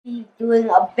Be doing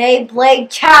a Beyblade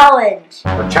challenge.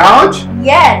 A challenge?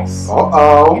 Yes.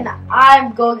 Uh-oh. And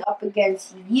I'm going up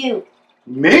against you.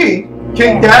 Me?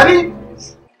 King Daddy?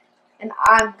 And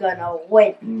I'm gonna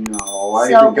win. No, I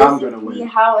think I'm gonna win.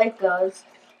 How it goes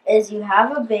is you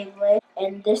have a Beyblade,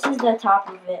 and this is the top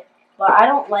of it. But I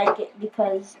don't like it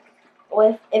because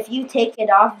if you take it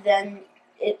off, then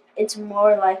it's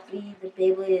more likely the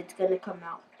Beyblade is gonna come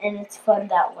out, and it's fun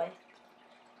that way.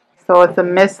 So it's a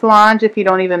missed launch if you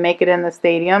don't even make it in the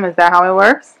stadium. Is that how it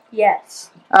works? Yes.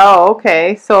 Oh,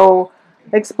 okay. So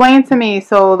explain to me.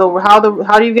 So how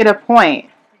do you get a point?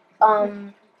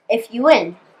 If you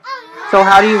win. So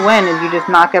how do you win? Did you just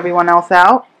knock everyone else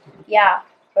out? Yeah,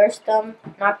 burst them,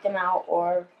 knock them out,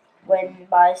 or win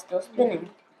by still spinning.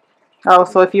 Oh,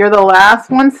 so if you're the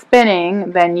last one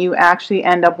spinning, then you actually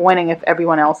end up winning if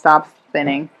everyone else stops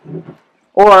spinning.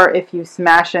 Or if you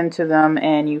smash into them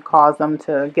and you cause them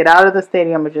to get out of the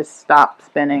stadium or just stop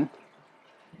spinning.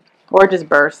 Or just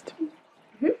burst.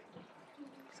 Mm-hmm.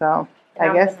 So,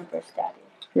 And I guess I'm gonna burst Daddy.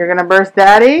 You're going to burst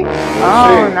Daddy?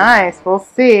 Oh, nice. We'll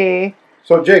see.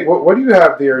 So, Jake, what do you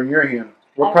have there in your hand?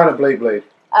 What kind of Beyblade?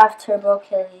 I have Turbo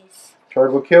Achilles.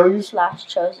 Turbo Achilles? /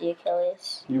 Chozy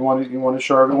Achilles. You want to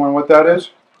show everyone what that is?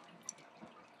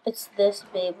 It's this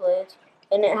Beyblade.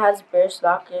 And it has burst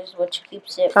lockers, which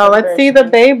keeps it from let's see the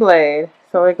Beyblade.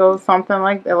 So it goes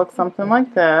it looks something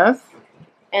like this.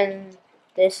 And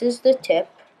this is the tip.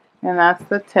 And that's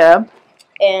the tip.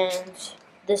 And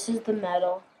this is the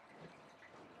metal.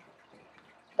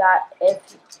 That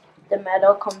if the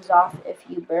metal comes off if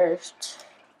you burst.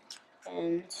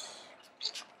 And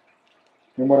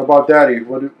what about Daddy?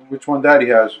 Which one Daddy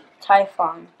has?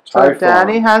 Typhon. So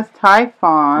Daddy has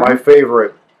Typhon. My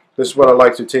favorite. This is what I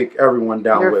like to take everyone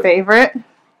down with. Your favorite?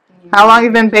 How long have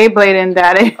you been Beyblading,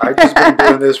 Daddy? I've just been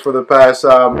doing this for the past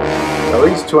at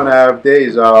least 2.5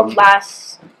 days.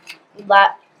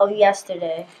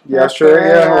 Yesterday. Yesterday,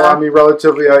 yeah. Well, I mean,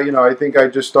 relatively. I think I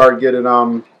just started getting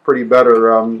pretty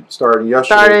better. Starting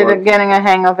yesterday. Started getting a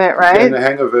hang of it, right? Getting the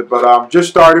hang of it, but just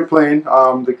started playing.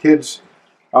 The kids,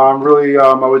 really,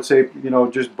 I would say,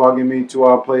 just bugging me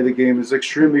to play the game. It's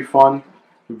extremely fun.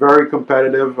 Very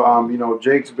competitive.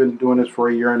 Jake's been doing this for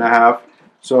 1.5 years,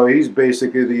 so he's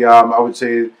basically the I would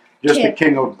say just the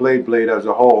king of Beyblade as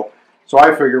a whole. So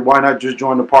I figured why not just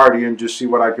join the party and just see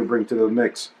what I could bring to the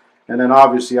mix. And then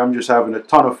obviously I'm just having a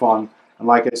ton of fun. And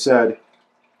like I said,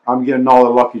 I'm getting all the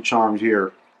lucky charms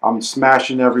here. I'm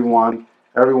smashing everyone.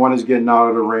 Everyone is getting out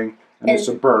of the ring, and it's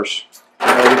a burst.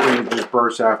 Everything just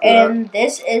bursts after that. And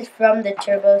this is from the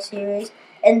Turbo series,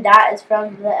 and that is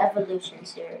from the Evolution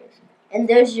series. And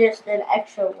there's just an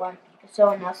extra one.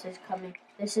 Someone else is coming.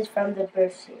 This is from the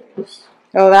Burst series.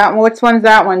 Oh, which one's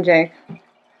that one, Jake?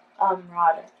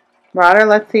 Rodder. Rodder?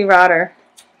 Let's see Rodder.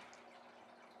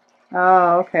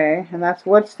 Oh, okay. And that's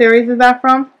which series is that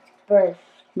from? Burst.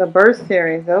 The Burst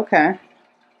series. Okay.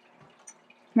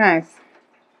 Nice.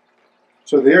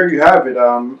 So there you have it.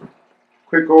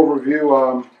 Quick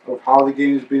overview of how the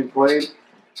game is being played.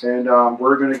 And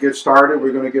we're going to get started.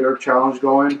 We're going to get our challenge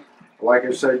going. Like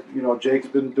I said, Jake's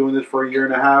been doing this for 1.5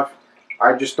 years.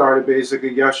 I just started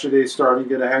basically yesterday, starting to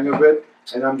get a hang of it,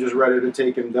 and I'm just ready to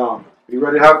take him down. You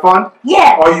ready to have fun?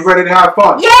 Yes. Are you ready to have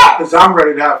fun? Yes. Because I'm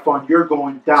ready to have fun. You're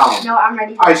going down. No, I'm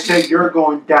ready. I said you're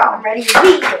going down. I'm ready to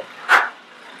beat it.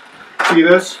 See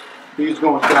this? He's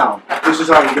going down. This is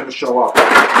how you're going to show up.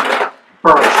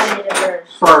 First. I need a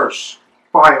burst. First.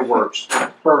 Fireworks.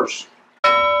 First.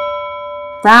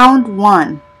 Round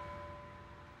 1.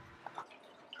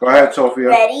 Go ahead, Sophia.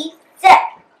 Ready, set,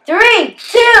 3,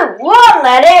 2, 1,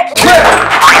 let it rip!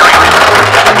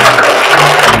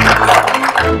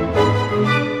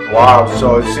 Wow,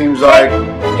 so it seems like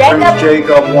Prince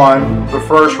Jacob won the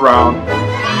first round.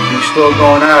 He's still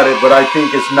going at it, but I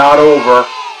think it's not over.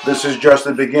 This is just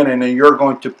the beginning, and you're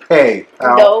going to pay.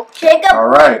 No, Jacob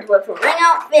won with a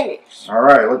ring-out finish. All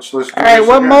right, let's do this. All right,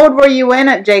 what mode were you in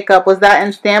at Jacob? Was that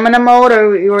in stamina mode,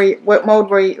 or what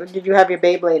mode did you have your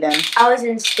Beyblade in? I was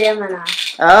in stamina.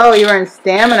 Oh, you were in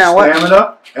stamina.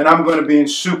 Stamina, and I'm going to be in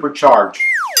supercharge.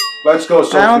 Let's go,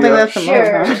 Sophia. I don't think that's a mode,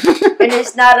 huh? And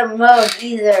it's not a mode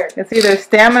either. It's either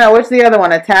stamina. What's the other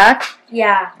one? Attack?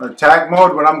 Yeah. Attack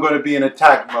mode, but I'm going to be in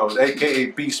attack mode, a.k.a.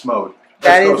 beast mode.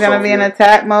 Daddy's going to be in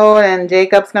attack mode, and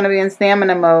Jacob's going to be in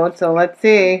stamina mode, so let's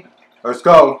see. Let's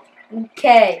go.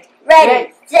 Okay.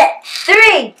 Ready, set,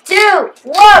 3, 2,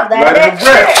 1, let it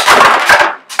rip!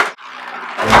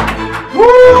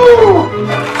 Woo!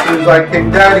 Seems like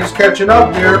King Daddy's catching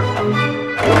up here.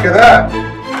 Look at that.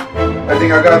 I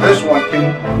think I got this one,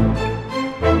 King.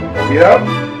 Yep.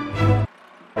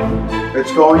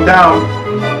 It's going down.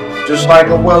 Just like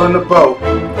a well in a boat.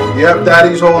 Yep,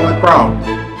 Daddy's holding the crown.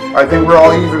 I think we're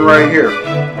all even right here.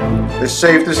 It's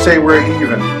safe to say we're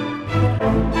even.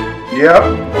 Yep.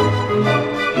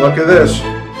 Look at this.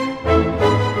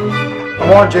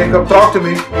 Come on, Jacob, talk to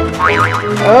me.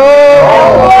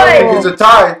 Oh, I think it's a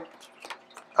tie.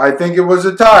 I think it was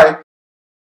a tie.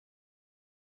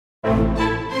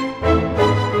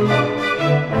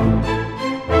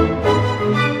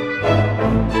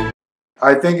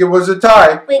 I think it was a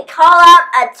tie. We call out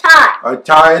a tie. A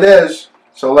tie it is.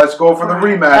 So let's go for the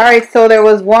rematch. all right. So there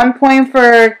was 1 point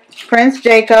for Prince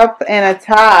Jacob and a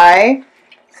tie.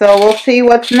 So we'll see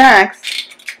what's next.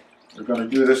 We're going to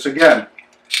do this again.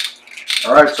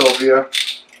 All right, Sophia.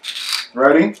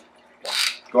 Ready?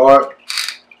 Go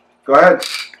ahead.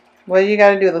 What do you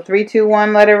got to do? The 3, 2,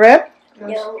 1, let it rip?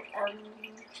 Yo,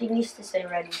 she needs to say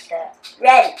ready, set.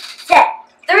 Ready, set.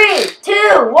 3, 2,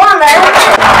 1, let it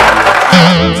rip.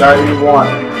 Daddy won.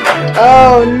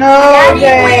 Oh, no, Daddy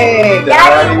win. Jake.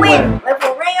 Daddy win. With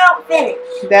a ring out finish.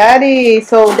 Daddy.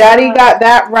 So Daddy got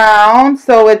that round.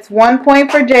 So it's 1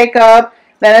 point for Jacob.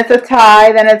 Then it's a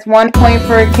tie. Then it's 1 point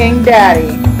for King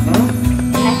Daddy.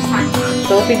 Next time.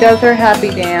 Sophie does her happy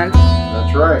dance.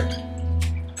 That's right.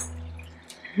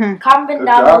 Comment Good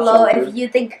down job, below Sophie. if you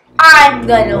think I'm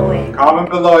gonna win. Comment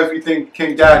below if you think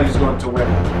King Daddy's going to win.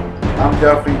 I'm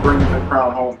definitely bringing the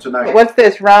crown home tonight. What's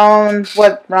this? Round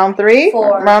 3?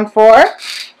 4. Round 4? All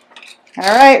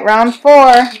right, round 4.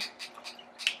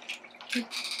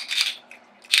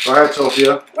 Go ahead,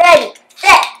 Sophia. Ready,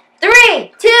 set.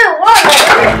 3, 2, 1, let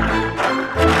it rip.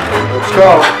 Let's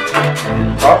go.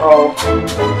 Uh-oh.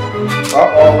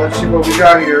 Uh-oh, let's see what we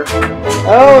got here.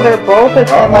 Oh, they're both in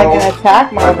like an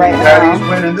attack I mode think right Daddy's now.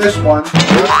 winning this one.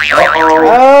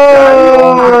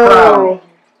 Oh.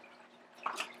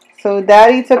 So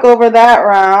Daddy took over that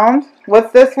round.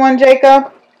 What's this one,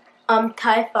 Jacob?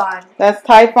 Typhon. That's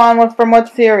Typhon. From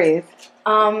what series?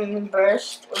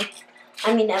 Burst.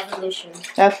 Evolution.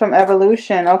 That's from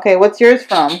Evolution. Okay, what's yours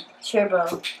from?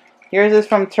 Turbo. Yours is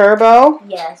from Turbo?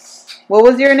 Yes. What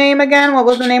was your name again? What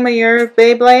was the name of your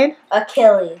Beyblade?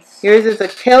 Achilles. Yours is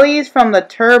Achilles from the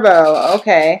Turbo.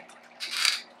 Okay.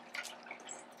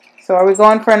 So are we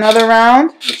going for another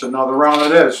round? It's another round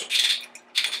it is.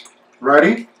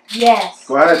 Ready? Yes.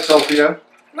 Go ahead, Sophia.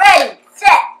 Ready,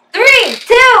 set. 3,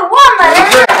 2, 1, let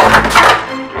it rip.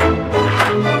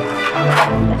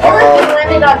 I feel like you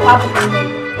landed on top of the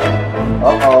stadium.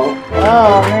 Uh-oh.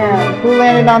 Oh, man. Who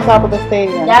landed on top of the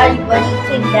stadium? Daddy, when he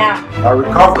came down. I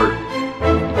recovered.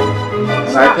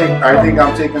 And I think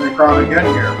I'm taking the crown again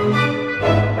here.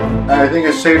 And I think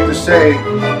it's safe to say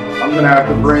I'm going to have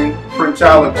to bring Prince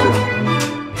Alex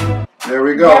in. There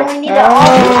we go. Then we need to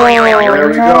Oh, There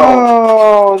we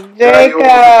no. Daddy over the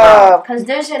Jacob. Because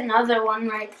there's another one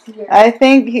right here. I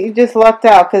think he just lucked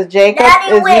out because Jacob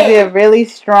Daddy is usually a win. really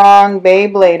strong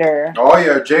Beyblader. Oh,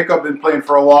 yeah. Jacob been playing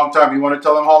for a long time. You want to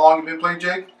tell him how long you've been playing,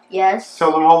 Jake? Yes.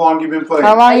 Tell him how long you've been playing.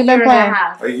 How long A you been year and a playing?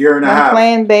 half. A year and a Been half.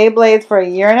 playing Beyblades for a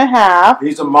year and a half.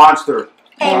 He's a monster.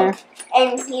 Yeah,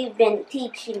 And he's been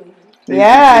teaching me.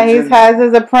 yeah, he has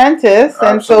his apprentice,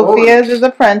 and Absolutely. Sophia's his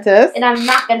apprentice. And I'm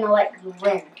not going to let you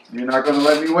win. You're not going to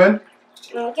let me win?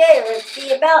 Okay, let's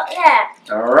see about that.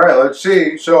 All right, let's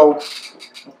see. So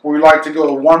we like to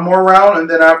go one more round, and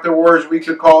then afterwards we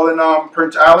could call in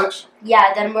Prince Alex.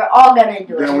 Yeah, then we're all going to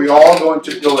do it. Then we all going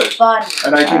to do it. Fun.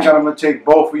 And I think I'm going to take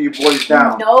both of you boys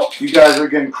down. Nope. You guys are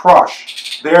getting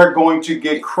crushed. They're going to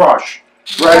get crushed.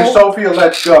 Ready, Nope. Sophia?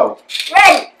 Let's go.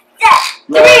 Ready, set,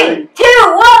 Ready. 3, 2,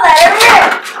 1, let it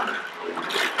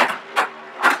rip.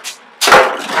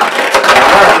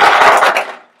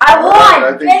 I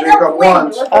won. I think Jacob won.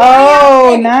 Look at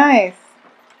Oh, me. nice.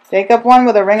 Jacob won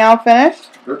with a ring out finish.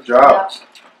 Good job.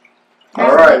 Yep.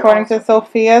 All right. According to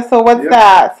Sophia. So what's Yep.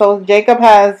 that? So Jacob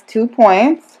has 2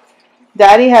 points.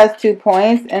 Daddy has 2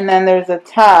 points, and then there's a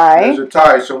tie. There's a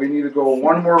tie, so we need to go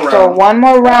one more round. So one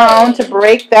more round to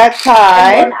break that And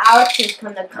tie. then Alex is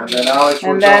going to come. And then Alex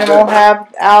will And then jump we'll in. have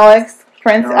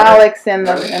Prince All right. Alex in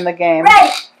Ready? the game.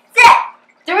 Ready, set,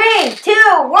 3, 2,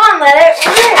 1, let it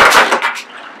rip.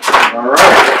 All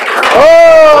right.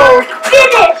 Oh!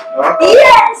 Finish. Uh-oh.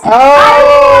 Yes. Oh,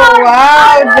 I won.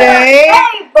 wow, Another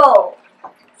Jake. table.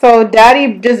 So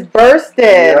Daddy just bursted.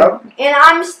 Yep. And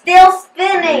I'm still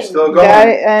spinning. He's still going.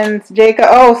 Daddy and Jacob.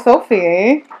 Oh,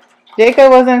 Sophie. Jacob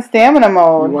was in stamina You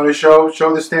mode. want to show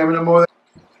the stamina mode?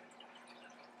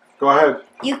 Go ahead.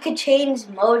 You could change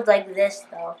mode like this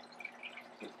though.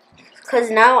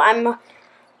 Cause now I'm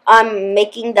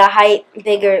making the height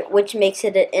bigger, which makes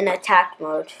it in attack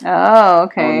mode. Oh,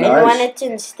 okay. Oh, And when Nice. it's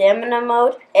in stamina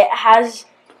mode, it has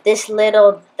this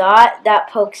little dot that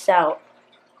pokes out.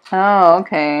 Oh,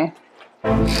 okay.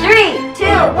 3,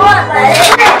 2, 1, let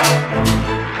it rip!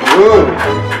 Ooh, I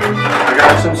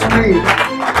got some speed.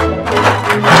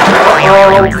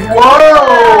 Uh-oh,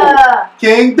 whoa!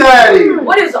 King Daddy.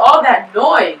 What is all that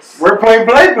noise? We're playing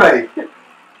Beyblade.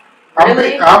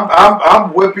 Really?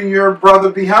 I'm whipping your brother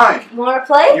behind. You want to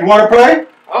play? You want to play?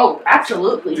 Oh,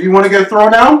 absolutely. Do you want to get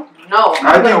thrown out? No,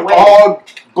 I I'm gonna think win.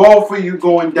 both of you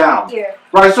going down. Here.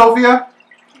 Right, Sophia?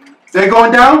 They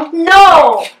going down?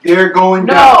 No! They're going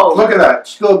No. down. Look at that.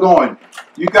 Still going.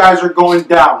 You guys are going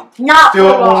down. Not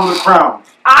Still for long. on the crown.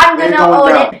 I'm They're gonna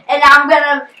going own down. it, and I'm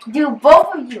gonna do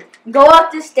both of you. Go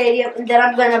up the stadium, and then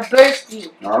I'm gonna burst you.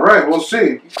 All right, we'll see.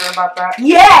 You sure about that?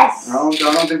 Yes! I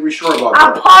don't think we're sure about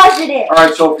I'm that. positive. All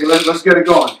right, Sophie, let's get it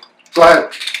going. Go ahead.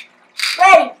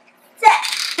 Ready, set,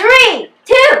 3,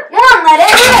 2, 1, let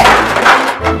it rip!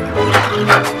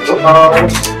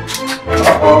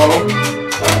 Uh-oh.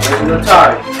 There's a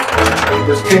tie.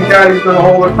 This King Daddy's gonna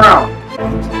hold the crown.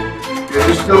 This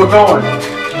is still going.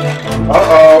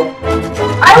 Uh-oh.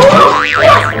 I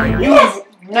won! Yes!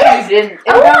 No, you didn't. It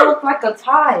don't look like a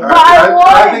tie. But I won.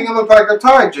 I think it looked like a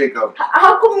tie, Jacob.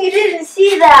 How come you didn't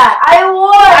see that? I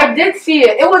won! I did see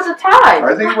it. It was a tie.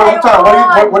 I think it was a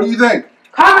tie. What do you think?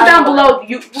 Comment down below.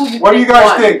 Who you What do you think guys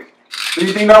won. think? Do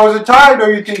you think that was a tie, or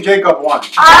do you think Jacob won?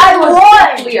 I was won!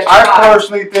 definitely a I tie.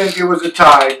 personally think it was a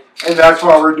tie, and that's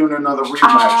why we're doing another rematch.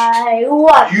 I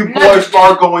won! You boys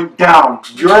are going down.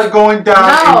 You're going down,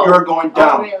 No. and you're going Oh,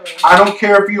 down. really? I don't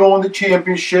care if you own the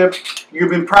championship. You've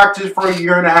been practicing for a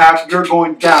year and a half. You're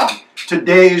going down.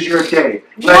 Today is your day.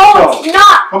 Let's No, go. it's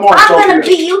not! Come on, I'm Sophia. gonna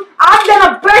beat you! I'm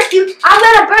gonna burst you! I'm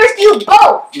gonna burst you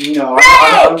both! No, I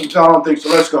don't think so.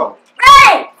 Let's go.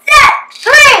 Ready, set,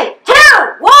 3, 2,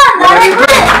 1, let it rip!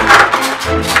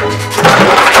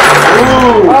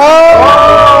 Ooh.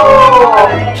 Oh!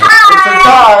 It's a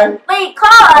tie. Wait,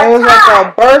 call It was like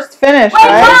a burst finish, Wait,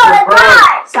 right? call It's a a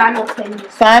tie!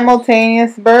 Simultaneous.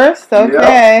 Simultaneous burst.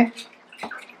 Okay.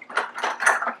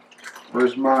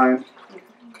 Where's mine?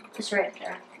 It's right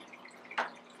there.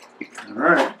 All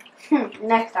right.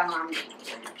 Next time I'm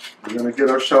We're going to get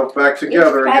ourselves back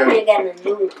together probably again.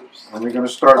 gonna lose. And we're going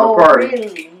to start the Oh, party.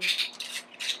 really?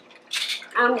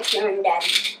 I'm your daddy.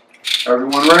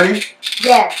 Everyone ready?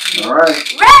 Yes. All right.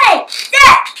 Ready,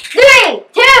 set, 3,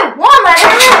 2, 1, let it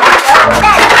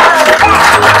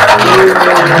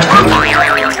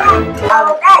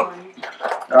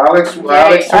Alex took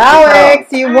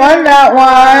Alex, you won that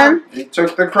one. the crown. He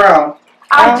took the crown.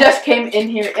 I just came in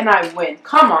here and I win.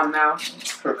 Come on now.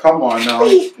 But come on now.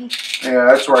 Please be. Yeah,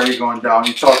 that's why you're going down.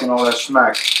 You're talking all that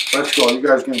smack. Let's go. You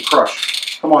guys getting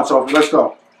crushed. Come on, Sophie. Let's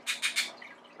go.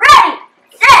 Ready,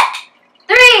 set,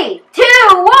 3, 2,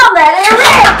 1, let it rip!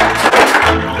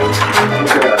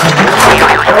 Look at that.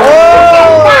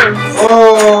 Oh!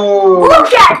 Oh!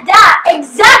 Look at that!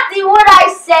 Exactly what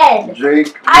I said!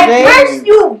 Jake. I Jake. burst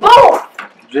you both!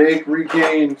 Jake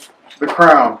regained the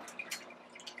crown.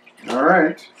 All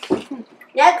right.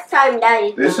 Next time,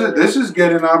 Daddy. This is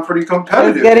getting on pretty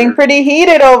competitive. It's getting here. pretty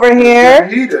heated over here.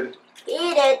 Pretty heated.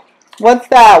 Eat it. What's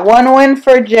that? One win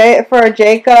for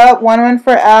Jacob, one win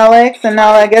for Alex, and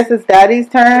now I guess it's Daddy's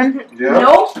turn. Yeah.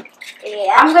 Nope.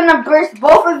 Yeah. I'm gonna burst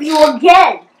both of you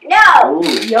again. No.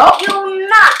 Ooh. Yup. You're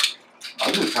not.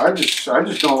 I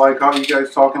just don't like how you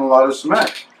guys talking a lot of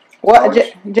smack. What,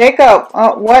 Jacob?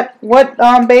 What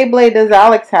Beyblade does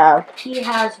Alex have? He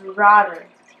has Rodder.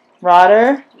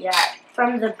 Rodder? Yeah.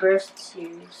 From the Burst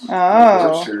series.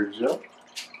 Oh. Series, yep.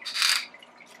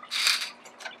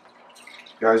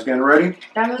 You guys getting ready?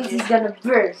 That means he's gonna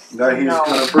burst. That he's No.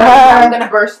 gonna burst. I'm gonna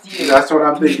burst you. That's what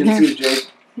I'm thinking too, Jake.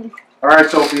 All right,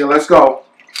 Sophia, let's go.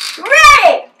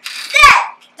 Ready, set,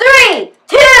 3,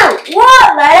 2,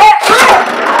 1, let it rip!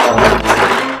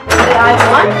 Did I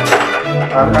won?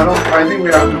 I think we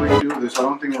have to redo this. I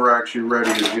don't think we're actually ready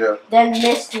as yet. Then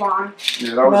miss launch.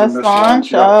 Yeah, that was Miss a miss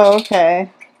launch? yeah. Oh,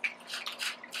 okay.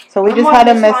 So we One just more had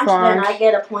a miss Then launch. I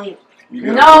get a point. You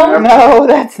get a No. point. No,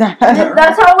 that's not.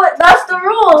 That's the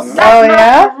rules. Yeah. That's Oh, not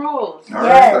yeah? the rules. All right.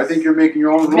 Yes. I think you're making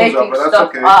your own rules up, Making but that's stuff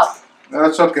okay. up.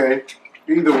 That's okay.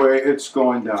 Either way, it's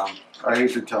going down. I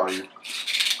hate to tell you.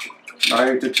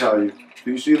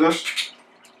 Do you see this?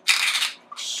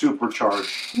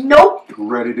 Supercharged. Nope.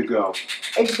 Ready to go.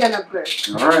 It's gonna burst.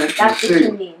 All right. That's Let's what you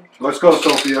see. mean. Let's go,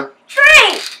 Sophia.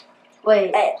 3.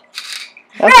 Wait. That's-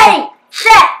 Ready,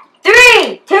 set,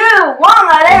 3, 2, 1,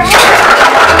 let it rip!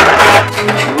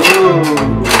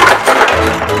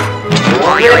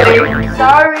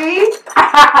 Sorry. I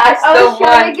I still was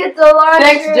trying won. to get the launcher.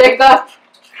 Thanks, Jacob. I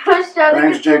was trying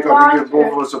Thanks, to get Jacob. the You give both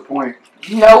of launcher. us a point.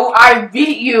 No, I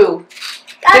beat you.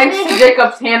 Thanks to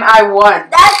Jacob's hand, I won.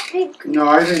 That's big. No,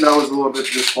 I think that was a little bit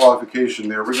disqualification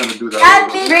there. We're gonna do that.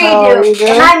 That's later. big Oh, redo.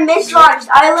 And I mislaunched.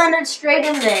 I landed straight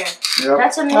in there. Yep.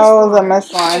 That's a mislaunch. That was a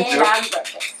mislaunch. And I'm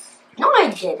perfect. No, I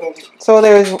didn't. So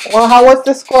what's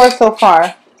the score so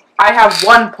far? I have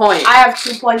 1 point. I have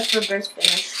 2 points for burst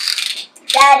finish.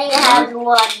 Daddy has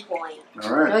 1 point. All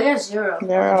right. No, he has 0.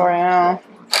 0 right now.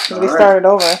 All We right. started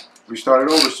over. We started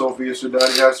over, Sophia, so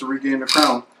Daddy has to regain the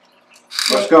crown.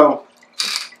 Let's go.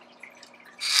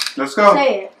 Let's go.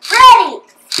 Say it. Ready,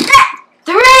 set,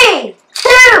 3,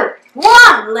 2,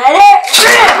 1. Let it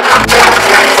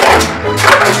rip.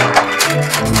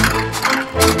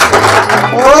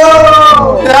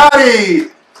 Whoa! Daddy!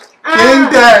 King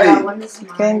Daddy. That one is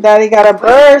mine. King Daddy got a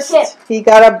burst. He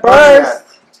got a burst.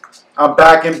 I'm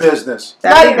back in business.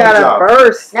 Daddy Good got job. a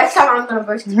burst. Next time I'm gonna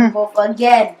burst you both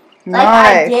again. Like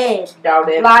I Nice. did Doubt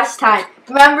it. last time.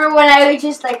 Remember when I was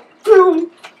just like boom,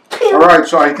 boom. All right,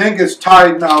 so I think it's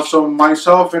tied now. So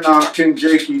myself and King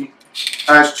Jakey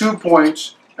has 2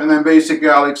 points, and then basically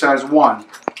Alex has 1.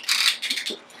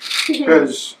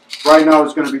 Because right now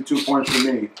it's going to be 2 points for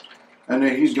me, and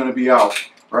then he's going to be out.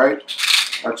 Right?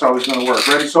 That's how it's going to work.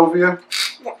 Ready, Sophia?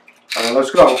 Yeah. All right, let's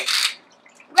go.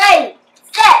 Ready,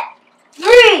 set,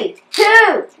 3, 2,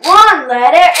 1.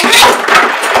 Let it rip.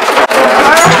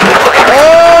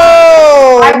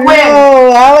 Oh, I win.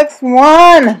 no, Alex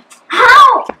won.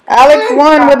 How? Alex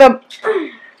won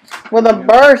with a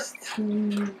burst.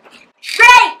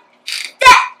 Ready,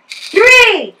 set,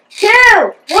 3, 2,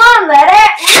 1. Let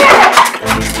it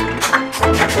rip.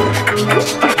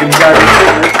 King Daddy.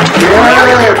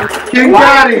 Yeah. King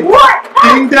Daddy. What?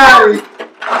 King Daddy.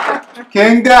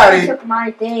 King You Daddy. took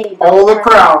my day. Hold the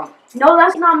crown. No,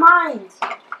 that's not mine.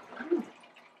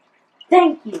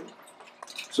 Thank you.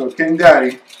 So King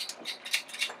Daddy.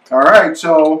 All right,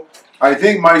 so I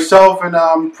think myself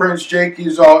and Prince Jakey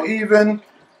is all even.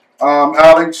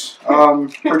 Alex,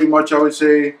 pretty much I would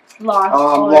say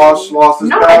lost his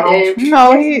No, battle. I did.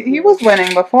 No, he was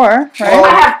winning before, right? Well, I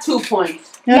have 2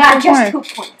 points. He Yeah, had 2 just points.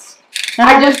 2 points. And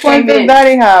I how just many points came does in.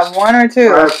 Daddy have? 1 or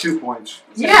 2? I have 2 points.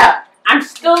 Yeah, I'm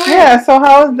still in. Yeah, so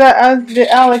how is the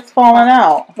Alex falling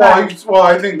out? Well,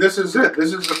 I think this is it.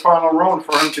 This is the final round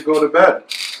for him to go to bed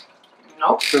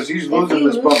Nope. because he's If losing you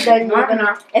this lose, puppy. then you're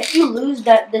gonna. If you lose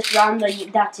this round, then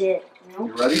that's it. You know.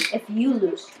 You ready? If you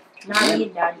lose, not Yeah. me,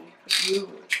 Daddy. If you lose.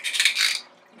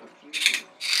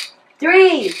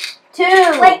 3, 2.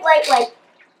 Wait.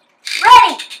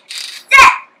 Ready,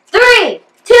 set, 3,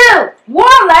 2,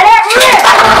 1. Let it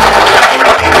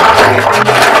rip.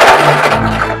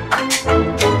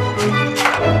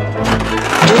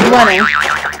 Who's winning?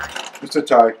 It's a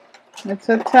tie. It's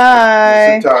a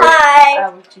tie. It's a tie. Hi. I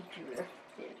will teach you.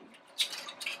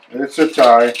 It's a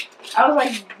tie. I was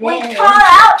like, We damn. call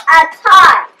out a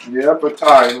tie. Yep, a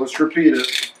tie. Let's repeat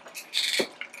it.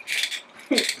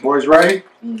 Boys ready?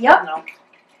 Yup. No.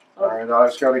 All right,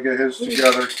 Alex got to get his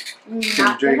together.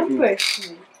 Not Jakey. gonna push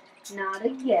me. Not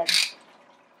again.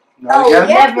 Not Oh, again?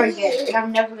 yeah. Never again. And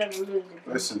I'm never gonna lose again.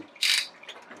 Listen,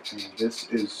 this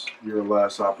is your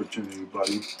last opportunity,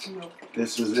 buddy. No.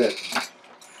 This is it.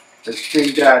 It's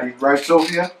King Daddy, right,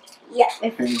 Sophia? Yeah.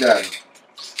 If King Daddy.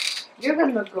 you're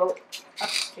gonna go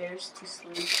upstairs to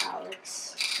sleep,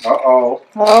 Alex. Uh-oh.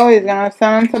 Oh, he's gonna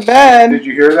send him to bed. Did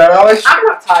you hear that, Alex? I'm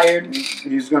not tired.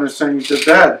 He's going to send you to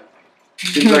bed.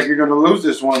 Seems like you're going to lose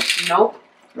this one. Nope.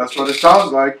 That's what it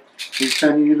sounds like. He's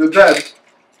sending you to bed.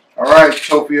 All right,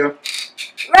 Sophia.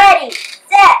 Ready,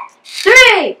 set.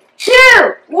 3,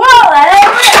 2, 1. Let it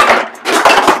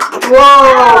rip.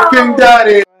 Whoa, King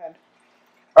Daddy.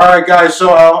 All right, guys, so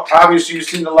obviously you've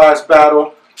seen the last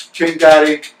battle. King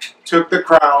Daddy took the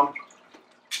crown.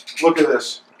 Look at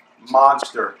this.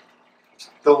 Monster.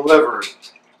 Delivered.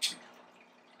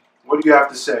 What do you have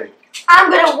to say? I'm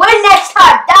gonna win next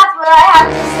time. That's what I have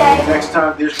to say. Next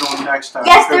time, there's no next time.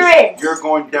 Yes, because there is. You're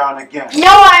going down again. No,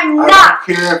 I'm I not.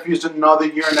 don't care if it's another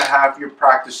year and a half you're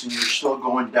practicing, you're still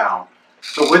going down.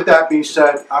 So with that being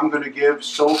said, I'm going to give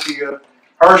Sophia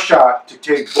her shot to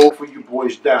take both of you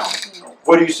boys down.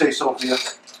 What do you say, Sophia?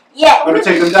 Yeah. Going to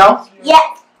take them down? Yeah.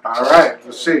 All right,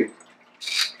 let's see.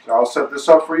 So I'll set this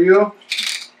up for you.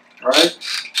 All right?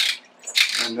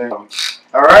 And then, all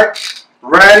right?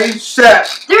 Ready, set.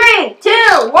 3, 2,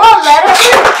 1. Let it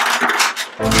rip.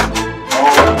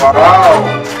 Oh, wow.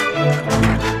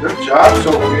 Good job,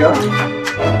 Sophia.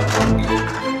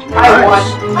 I won.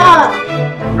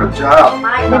 Good job.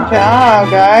 My Good God. job,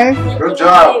 guys. Good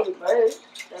job.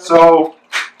 So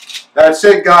that's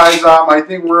it, guys. I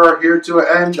think we're here to an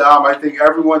end. I think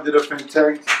everyone did a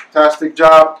fantastic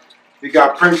job. We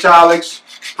got Prince Alex,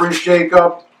 Prince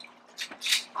Jacob,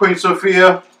 Queen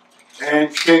Sophia,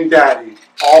 and King Daddy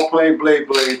all playing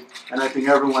Beyblade, and I think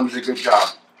everyone did a good job.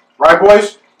 Right,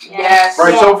 boys? Yes.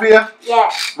 Right, Yes. Sophia?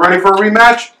 Yes. Ready for a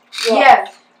rematch?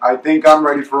 Yes. I think I'm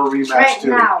ready for a rematch Right too.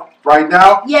 now. Right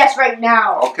now? Yes, right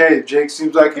now. Okay, Jake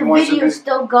seems like he The wants to be. video's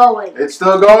still going. It's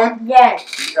still going?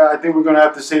 Yes. I think we're going to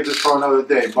have to save this for another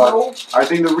day. But Nope. I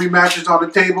think the rematch is on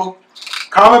the table.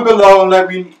 Comment below and let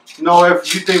me know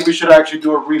if you think we should actually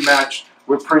do a rematch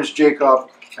with Prince Jacob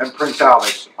and Prince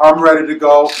Alex. I'm ready to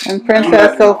go. And You let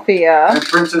Princess me know. Sophia. And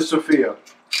Princess Sophia.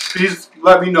 Please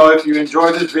let me know if you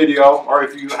enjoyed this video or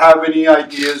if you have any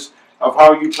ideas of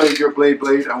how you played your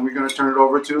Beyblade, and we're going to turn it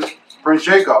over to Prince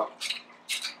Jacob.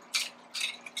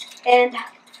 And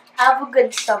have a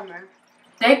good summer.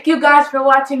 Thank you guys for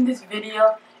watching this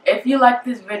video. If you like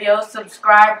this video,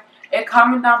 subscribe and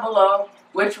comment down below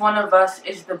which one of us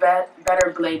is the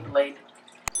better Beyblade.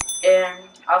 And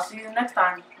I'll see you next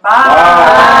time. Bye.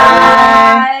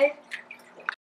 Bye. Bye.